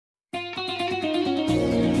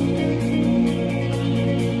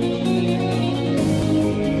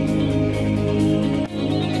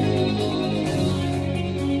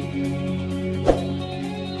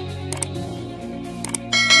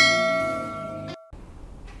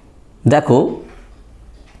দেখো,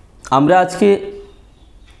 আমরা আজকে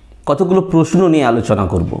কতগুলো প্রশ্ন নিয়ে আলোচনা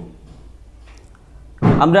করব।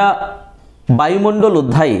 আমরা বায়ুমণ্ডল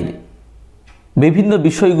অধ্যায়ের বিভিন্ন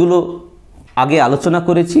বিষয়গুলো আগে আলোচনা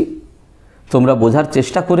করেছি, তোমরা বোঝার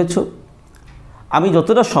চেষ্টা করেছো। আমি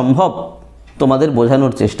যতটা সম্ভব তোমাদের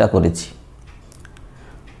বোঝানোর চেষ্টা করেছি।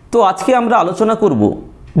 তো আজকে আমরা আলোচনা করব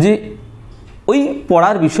যে ওই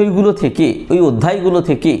পড়ার বিষয়গুলো থেকে, ওই অধ্যায়গুলো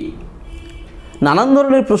থেকে নানান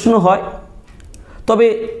ধরনের প্রশ্ন হয়, তবে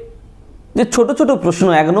যে ছোট ছোট প্রশ্ন,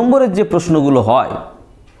 1 নম্বরের যে প্রশ্নগুলো হয়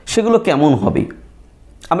সেগুলো কেমন হবে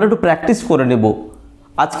আমরা একটু প্র্যাকটিস করে নেব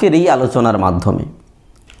আজকের এই আলোচনার মাধ্যমে।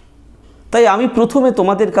 তাই আমি প্রথমে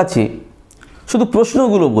তোমাদের কাছে শুধু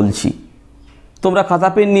প্রশ্নগুলো বলছি, তোমরা খাতা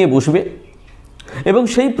পেন নিয়ে বসবে এবং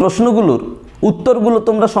সেই প্রশ্নগুলোর উত্তরগুলো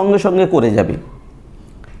তোমরা সঙ্গে সঙ্গে করে যাবে।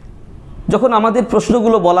 যখন আমাদের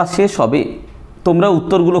প্রশ্নগুলো বলা শেষ হবে তোমরা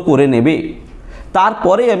উত্তরগুলো করে নেবে,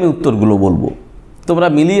 তারপরে আমি উত্তরগুলো বলবো। তোমরা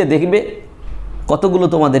মিলিয়ে দেখবে কতগুলো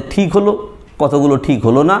তোমাদের ঠিক হলো, কতগুলো ঠিক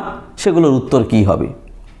হলো না, সেগুলোর উত্তর কী হবে।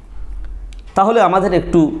 তাহলে আমাদের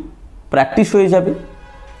একটু প্র্যাকটিস হয়ে যাবে।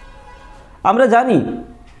 আমরা জানি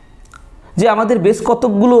যে আমাদের বেশ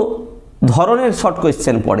কতগুলো ধরনের শর্ট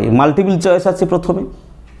কোয়েশ্চেন পড়ে। মাল্টিপল চয়েস আছে প্রথমে,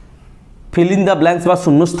 ফিল ইন দ্য ব্ল্যাঙ্কস বা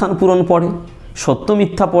শূন্যস্থান পূরণ পড়ে, সত্য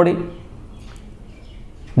মিথ্যা পড়ে,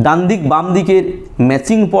 ডান দিক বাম দিকের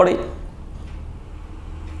ম্যাচিং পড়ে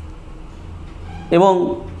এবং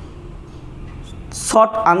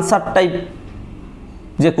শর্ট আনসার টাইপ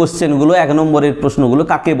যে কোশ্চেনগুলো, 1 নম্বরের প্রশ্নগুলো,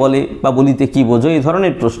 কাকে বলে বা বলিতে কি বোঝো, এই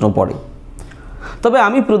ধরনের প্রশ্ন পড়ে। তবে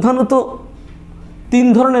আমি প্রধানত 3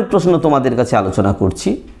 ধরনের প্রশ্ন তোমাদের কাছে আলোচনা করছি: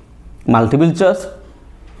 মাল্টিপল চয়েস,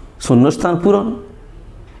 শূন্যস্থান পূরণ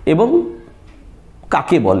এবং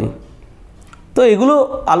কাকে বলে। তো এগুলো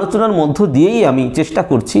আলোচনার মধ্য দিয়েই আমি চেষ্টা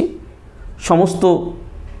করছি সমস্ত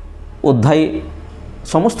অধ্যায়ে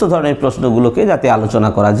সমস্ত ধরনের প্রশ্নগুলোকে যাতে আলোচনা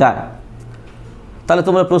করা যায়। তাহলে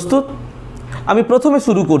তোমরা প্রস্তুত? আমি প্রথমে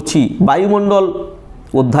শুরু করছি বায়ুমণ্ডল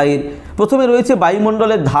অধ্যায়ের। প্রথমে রয়েছে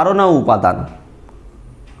বায়ুমণ্ডলের ধারণা ও উপাদান।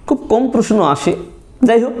 খুব কম প্রশ্ন আসে,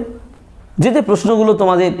 যাই হোক যে যে প্রশ্নগুলো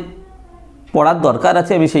তোমাদের পড়ার দরকার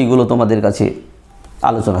আছে আমি সেইগুলো তোমাদের কাছে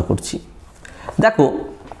আলোচনা করছি। দেখো,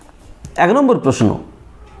 1 নম্বর প্রশ্ন,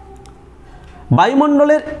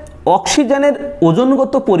 বায়ুমণ্ডলের অক্সিজেনের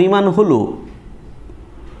ওজনগত পরিমাণ হল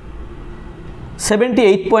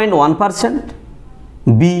 78.1%,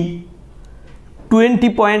 বি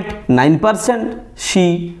 20.9%, সি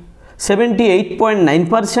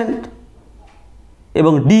 78.9%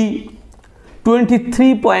 এবং ডি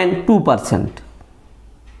 23.2%।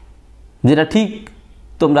 যেটা ঠিক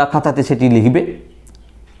তোমরা খাতাতে সেটি লিখবে,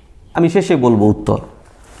 আমি শেষে বলবো উত্তর।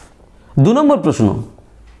 2 নম্বর প্রশ্ন,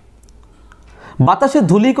 বাতাসে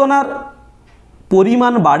ধূলিকণার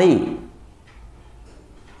পরিমাণ বাড়ে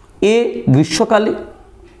এ গ্রীষ্মকালে,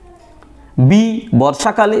 বি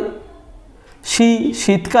বর্ষাকালে, সি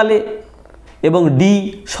শীতকালে এবং ডি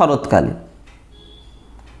শরৎকালে।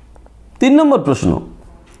 3 নম্বর প্রশ্ন,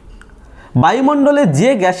 বায়ুমণ্ডলে যে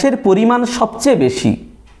গ্যাসের পরিমাণ সবচেয়ে বেশি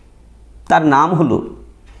তার নাম হলো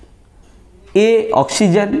এ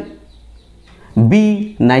oxygen, B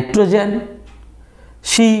nitrogen,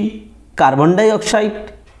 C carbon die oxide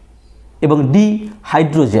এবং ডি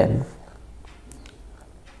হাইড্রোজেন।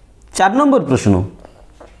 4 নম্বর প্রশ্ন,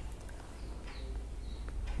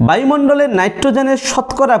 বায়ুমণ্ডলের নাইট্রোজেনের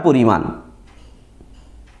শতকরা পরিমাণ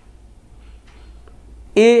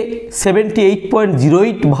এ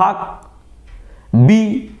 78.08 ভাগ, বি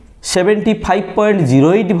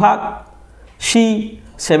 75.08 ভাগ, সি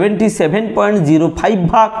 77.05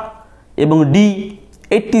 ভাগ এবং ডি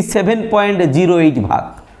 87.08 ভাগ।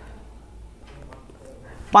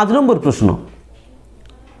 5 নম্বর প্রশ্ন,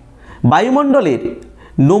 বায়ুমণ্ডলের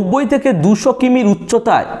 90 থেকে 200 কিমির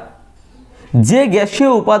উচ্চতায় যে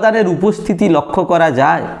গ্যাসীয় উপাদানের উপস্থিতি লক্ষ্য করা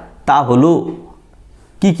যায় তা হলো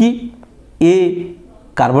কি কি? এ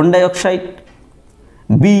carbon die oxide,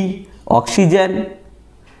 B oxygen,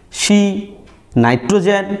 C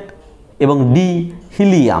nitrogen এবং ডি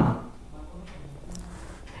হিলিয়াম।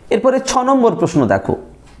 এরপরে 6 নম্বর প্রশ্ন দেখো,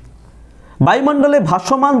 বায়ুমণ্ডলে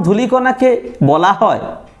ভাসমান ধূলিকণাকে বলা হয়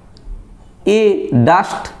এ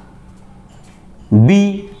dust, B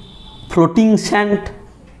floating sand,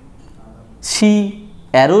 C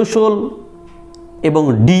aerosol এবং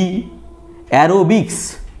ডি অ্যারোবিক্স।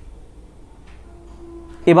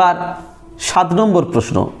 এবার 7 নম্বর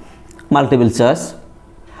প্রশ্ন, মাল্টিপল চয়েস,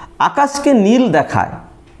 আকাশকে নীল দেখায়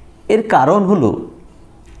এর কারণ হলো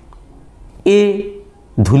এ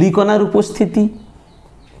ধূলিকণার উপস্থিতি,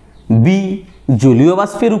 বি জলীয়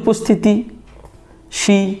বাষ্পের উপস্থিতি,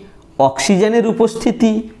 সি অক্সিজেনের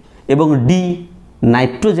উপস্থিতি এবং ডি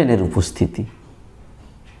নাইট্রোজেনের উপস্থিতি।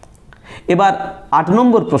 এবার 8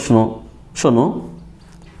 নম্বর প্রশ্ন শোনো,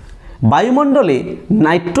 বায়ুমণ্ডলে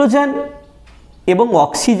নাইট্রোজেন এবং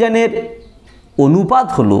অক্সিজেনের অনুপাত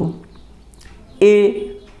হলো A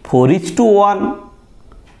 4:1,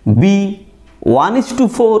 B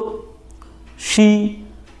 1:4, C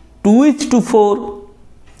 2:4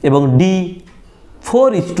 এবং D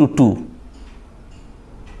 4:2।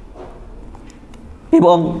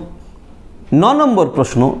 এবং 9 নম্বর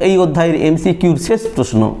প্রশ্ন, এই অধ্যায়ের MCQর শেষ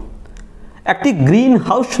প্রশ্ন, একটি গ্রিন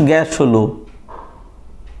হাউস গ্যাস হলো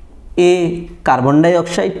A carbon die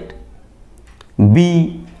oxide, B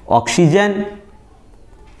oxygen,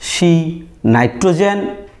 C nitrogen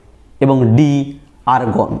এবং D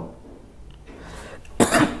আর্গন।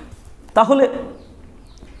 তাহলে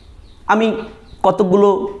আমি কতগুলো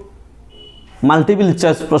মাল্টিপল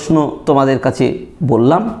চয়েস প্রশ্ন তোমাদের কাছে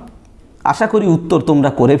বললাম, আশা করি উত্তর তোমরা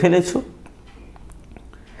করে ফেলেছো।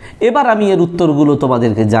 এবার আমি এর উত্তরগুলো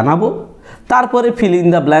তোমাদেরকে জানাবো, তারপরে ফিল ইন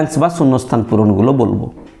দ্য ব্ল্যাঙ্কস বা শূন্যস্থান পূরণগুলো বলবো।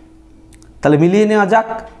 তাহলে মিলিয়ে নেওয়া যাক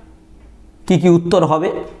কি কি উত্তর হবে।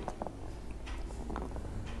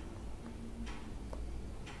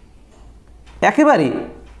 একেবারে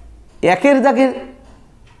একের দাগে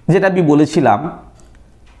যেটা আমি বলেছিলাম,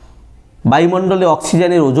 বায়ুমণ্ডলে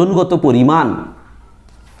অক্সিজেনের ওজনগত পরিমাণ,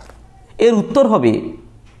 এর উত্তর হবে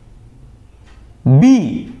B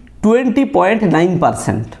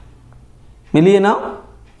 20.9%। মিলিয়ে নাও,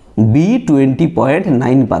 B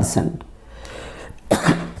 20.9%।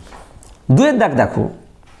 2 দাগ দেখো,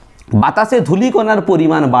 বাতাসে ধূলিকণার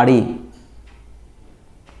পরিমাণ বাড়ে,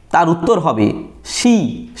 তার উত্তর হবে C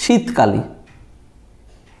শীতকালে।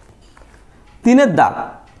 3 দাগ,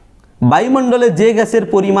 বায়ুমণ্ডলে যে গ্যাসের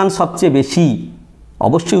পরিমাণ সবচেয়ে বেশি,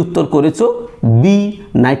 অবশ্যই উত্তর করেছো B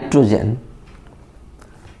নাইট্রোজেন।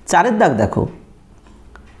 4 দাগ দেখো,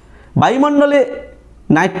 বায়ুমণ্ডলে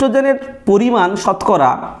নাইট্রোজেনের পরিমাণ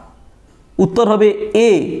শতকরা, উত্তর হবে A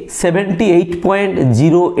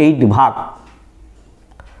 78.08 ভাগ।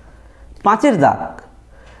 5 দাগ,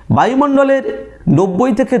 বায়ুমণ্ডলের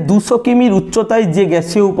 90 থেকে 200 কিমির উচ্চতায় যে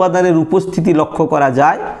গ্যাসীয় উপাদানের উপস্থিতি লক্ষ্য করা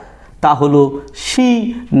যায় তা হলো C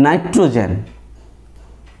নাইট্রোজেন।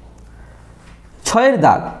 6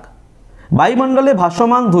 দাগ, বায়ুমণ্ডলে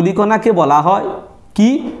ভাসমান ধূলিকণাকে বলা হয় কি?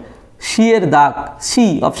 C এর দাগ, C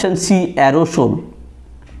অপশন C অ্যারোসোল।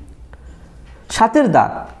 7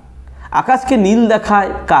 দাগ, আকাশকে নীল দেখায়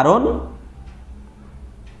কারণ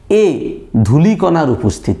A ধূলিকণার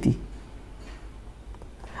উপস্থিতি।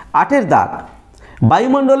 8 দাগ,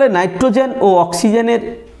 বায়ুমণ্ডলে নাইট্রোজেন ও অক্সিজেনের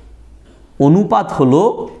অনুপাত হলো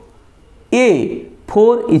A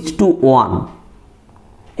 4:1।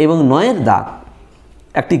 এবং 9 দাগ,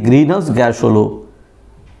 একটি গ্রিনহাউস গ্যাস হলো,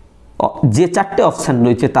 যে 4টে অপশান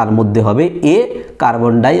রয়েছে তার মধ্যে হবে A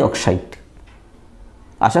কার্বন ডাই অক্সাইড।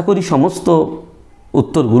 আশা করি সমস্ত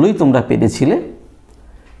উত্তরগুলোই তোমরা পেরেছিলে,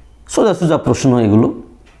 সোজা সোজা প্রশ্ন এগুলো।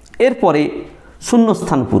 এরপরে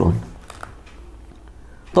শূন্যস্থান পূরণ।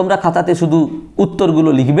 তোমরা খাতাতে শুধু উত্তরগুলো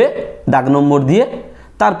লিখবে দাগ নম্বর দিয়ে,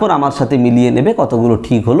 তারপর আমার সাথে মিলিয়ে নেবে কতগুলো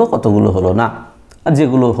ঠিক হলো কতগুলো হলো না, আর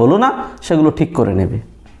যেগুলো হলো না সেগুলো ঠিক করে নেবে।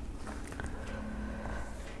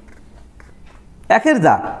 1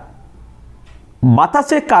 দাগ,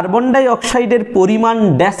 বাতাসে কার্বন ডাই অক্সাইডের পরিমাণ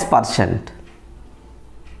 -%।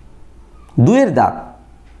 2 দাগ,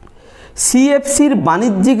 সিএফসির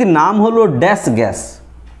বাণিজ্যিক নাম হলো ড্যাশ গ্যাস।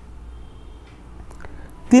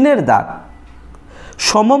 3 দাগ,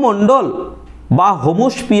 সমমণ্ডল বা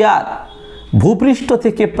হোমোস্ফিয়ার ভূপৃষ্ঠ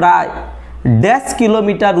থেকে প্রায় ড্যাশ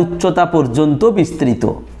কিলোমিটার উচ্চতা পর্যন্ত বিস্তৃত।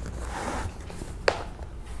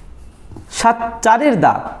 4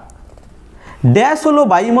 দাগ, ড্যাশ হলো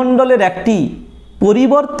বায়ুমণ্ডলের একটি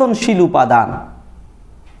পরিবর্তনশীল উপাদান।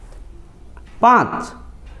 5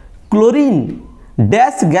 ক্লোরিন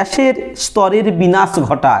ড্যাশ গ্যাসের স্তরের বিনাশ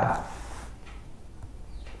ঘটায়।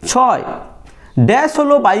 6 ড্যাশ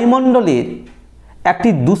হলো বায়ুমণ্ডলের একটি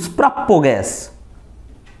দুষ্প্রাপ্য গ্যাস।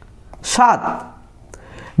 7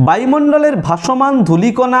 বায়ুমণ্ডলের ভাসমান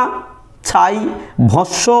ধূলিকণা, ছাই,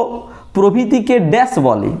 ভস্ম প্রভৃতিকে ড্যাশ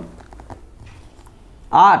বলে।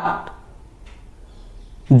 8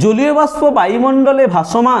 জলীয় বাষ্প বায়ুমণ্ডলে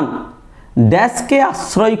ভাসমান ড্যাশকে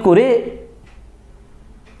আশ্রয় করে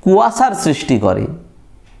কুয়াশার সৃষ্টি করে।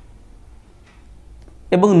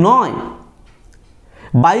 এবং 9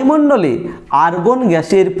 বায়ুমণ্ডলে আর্গন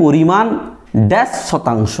গ্যাসের পরিমাণ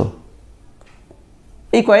 -%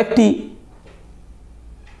 এই কয়েকটি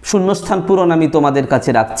শূন্যস্থান পূরণ আমি তোমাদের কাছে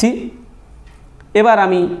রাখছি। এবার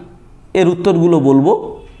আমি এর উত্তরগুলো বলবো,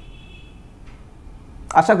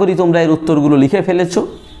 আশা করি তোমরা এর উত্তরগুলো লিখে ফেলেছো।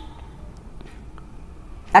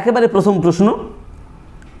 একেবারে প্রথম প্রশ্ন,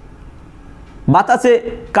 বাতাসে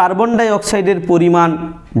কার্বন ডাই অক্সাইডের পরিমাণ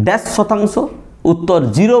ড্যাশ শতাংশ, উত্তর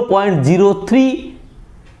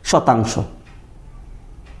 0.03%।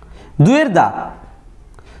 2 দাগ,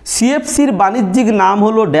 সিএফসির বাণিজ্যিক নাম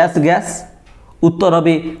হলো ড্যাশ গ্যাস, উত্তর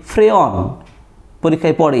হবে ফ্রেয়ন,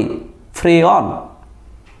 পরীক্ষায় পড়ে ফ্রেয়ন।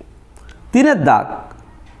 3 দাগ,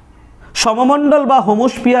 সমমণ্ডল বা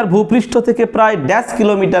হোমোস্ফিয়ার ভূপৃষ্ঠ থেকে প্রায় ড্যাশ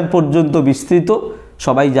কিলোমিটার পর্যন্ত বিস্তৃত,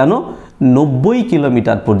 সবাই জানো 90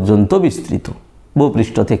 কিলোমিটার পর্যন্ত বিস্তৃত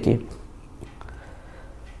ভূপৃষ্ঠ থেকে।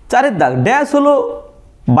 4 দাগ, ড্যাশ হলো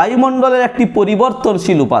বায়ুমণ্ডলের একটি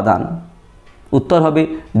পরিবর্তনশীল উপাদান, উত্তর হবে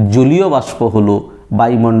জলীয় বাষ্প হলো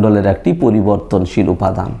বায়ুমণ্ডলের একটি পরিবর্তনশীল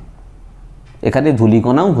উপাদান, এখানে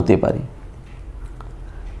ধূলিকণাও হতে পারে।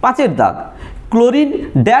 5 দাগ, ক্লোরিন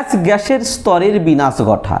ড্যাশ গ্যাসের স্তরের বিনাশ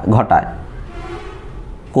ঘটায়,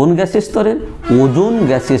 কোন গ্যাসের স্তরের? ওজোন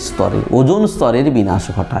গ্যাসের স্তরের, ওজোন স্তরের বিনাশ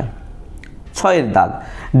ঘটায়। 6 দাগ,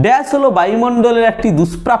 ড্যাশ হলো বায়ুমণ্ডলের একটি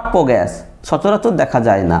দুষ্প্রাপ্য গ্যাস, সচরাচর দেখা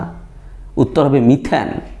যায় না, উত্তর হবে মিথেন।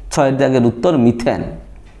 6 দাগের উত্তর মিথেন।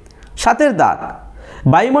 7 দাগ,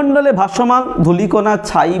 বায়ুমণ্ডলে ভাসমান ধূলিকণা,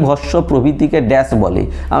 ছাই, ভস্ম প্রভৃতিকে ড্যাশ বলে,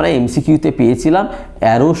 আমরা এমসিকিউতে পেয়েছিলাম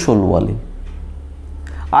অ্যারোসোল বলে।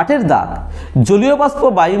 8 দাগ, জলীয় বাষ্প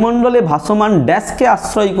বায়ুমণ্ডলে ভাসমান ড্যাশকে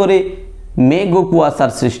আশ্রয় করে মেঘ ও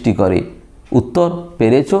কুয়াশার সৃষ্টি করে, উত্তর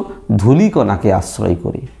পেরেছ ধূলিকণাকে আশ্রয়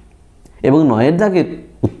করে। এবং 9 দাগের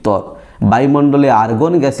উত্তর, বায়ুমণ্ডলে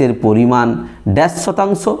আর্গন গ্যাসের পরিমাণ ড্যাশ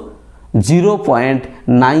শতাংশ,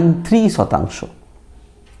 0.93%।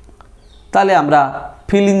 তাহলে আমরা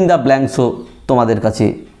ফিল ইন দ্য ব্ল্যাঙ্কসও তোমাদের কাছে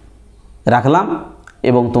রাখলাম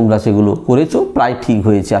এবং তোমরা সেগুলো করেছো, প্রায় ঠিক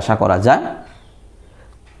হয়েছে আশা করা যায়।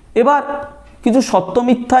 এবার কিছু সত্য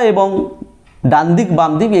মিথ্যা এবং ডান দিক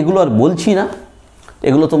বাম দিক এগুলো আর বলছি না,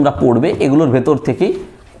 এগুলো তোমরা পড়বে, এগুলোর ভেতর থেকেই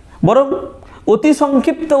বরং অতি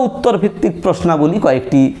সংক্ষিপ্ত উত্তর ভিত্তিক প্রশ্নাবলী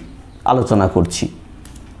কয়েকটি আলোচনা করছি।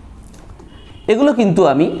 এগুলো কিন্তু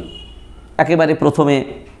আমি একেবারে প্রথমে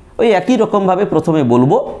ওই একই রকমভাবে প্রথমে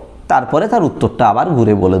বলবো, তারপরে তার উত্তরটা আবার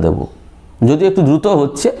ঘুরে বলে দেব। যদি একটু দ্রুত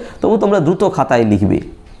হচ্ছে তবু তোমরা দ্রুত খাতায় লিখবে,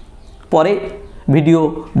 পরে ভিডিও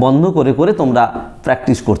বন্ধ করে করে তোমরা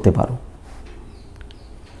প্র্যাকটিস করতে পারো।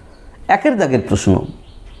 1 দাগের প্রশ্ন,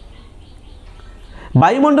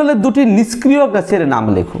 বায়ুমণ্ডলের 2টি নিষ্ক্রিয় গ্যাসের নাম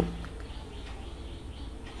লেখো,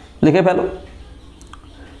 লিখে ফেলো।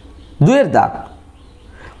 2 দাগ,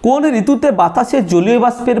 কোন ঋতুতে বাতাসে জলীয়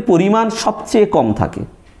বাষ্পের পরিমাণ সবচেয়ে কম থাকে?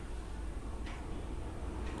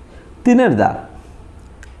 3 দাগ,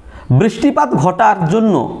 বৃষ্টিপাত ঘটার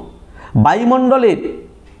জন্য বায়ুমণ্ডলের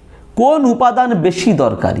কোন উপাদান বেশি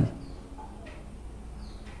দরকারি?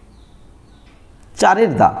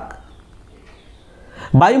 4 দাগ,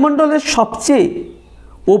 বায়ুমণ্ডলের সবচেয়ে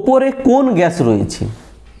ওপরে কোন গ্যাস রয়েছে?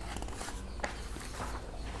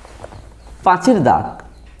 5 দাগ,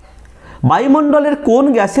 বায়ুমণ্ডলের কোন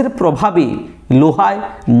গ্যাসের প্রভাবে লোহায়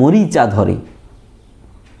মরিচা ধরে?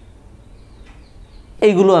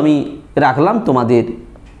 এইগুলো আমি রাখলাম তোমাদের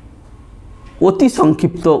অতি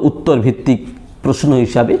সংক্ষিপ্ত উত্তর ভিত্তিক প্রশ্ন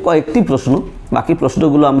হিসাবে, কয়েকটি প্রশ্ন, বাকি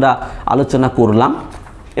প্রশ্নগুলো আমরা আলোচনা করলাম।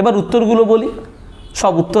 এবার উত্তরগুলো বলি,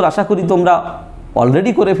 সব উত্তর আশা করি তোমরা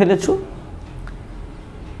অলরেডি করে ফেলেছো।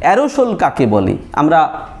 অ্যারোসোল কাকে বলে আমরা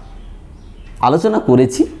আলোচনা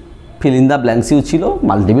করেছি, ফিল ইন দ্য ব্ল্যাঙ্কসেও ছিল,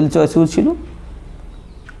 মাল্টিপল চয়েসেও ছিল।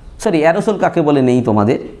 সরি, অ্যারোসোল কাকে বলে নেই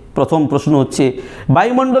তোমাদের। প্রথম প্রশ্ন হচ্ছে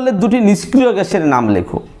বায়ুমণ্ডলের 2টি নিষ্ক্রিয় গ্যাসের নাম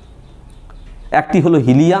লেখো। একটি হলো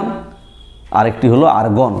হিলিয়াম, আরেকটি হলো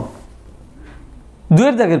আর্গন।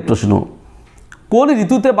 2 দাগের প্রশ্ন, কোন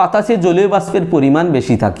ঋতুতে বাতাসে জলীয় বাষ্পের পরিমাণ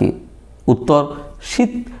বেশি থাকে? উত্তর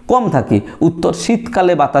শীত কম থাকে, উত্তর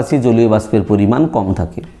শীতকালে বাতাসে জলীয় বাষ্পের পরিমাণ কম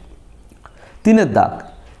থাকে। 3 দাগ,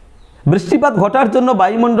 বৃষ্টিপাত ঘটার জন্য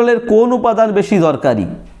বায়ুমণ্ডলের কোন উপাদান বেশি দরকারি?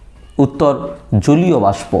 উত্তর জলীয়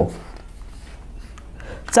বাষ্প।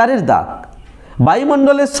 4 দাগ,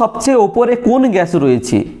 বায়ুমণ্ডলের সবচেয়ে ওপরে কোন গ্যাস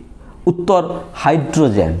রয়েছে? উত্তর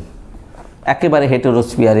হাইড্রোজেন, একেবারে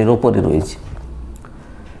হেটেরোস্ফিয়ারের ওপরে রয়েছে।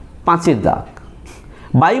 5 দাগ,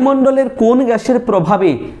 বায়ুমণ্ডলের কোন গ্যাসের প্রভাবে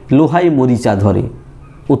লোহায় মরিচা ধরে?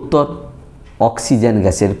 উত্তর অক্সিজেন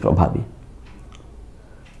গ্যাসের প্রভাবে।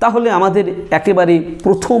 তাহলে আমাদের একেবারে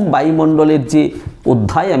প্রথম বায়ুমণ্ডলের যে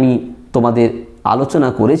অধ্যায় আমি তোমাদের আলোচনা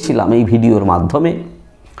করেছিলাম এই ভিডিওর মাধ্যমে,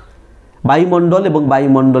 বায়ুমণ্ডল এবং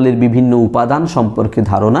বায়ুমণ্ডলের বিভিন্ন উপাদান সম্পর্কে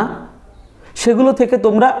ধারণা, সেগুলো থেকে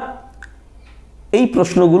তোমরা এই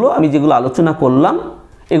প্রশ্নগুলো আমি যেগুলো আলোচনা করলাম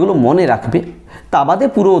এগুলো মনে রাখবে। তা বাদে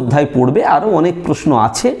পুরো অধ্যায় পড়বে, আরও অনেক প্রশ্ন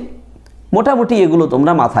আছে, মোটামুটি এগুলো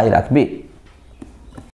তোমরা মাথায় রাখবে।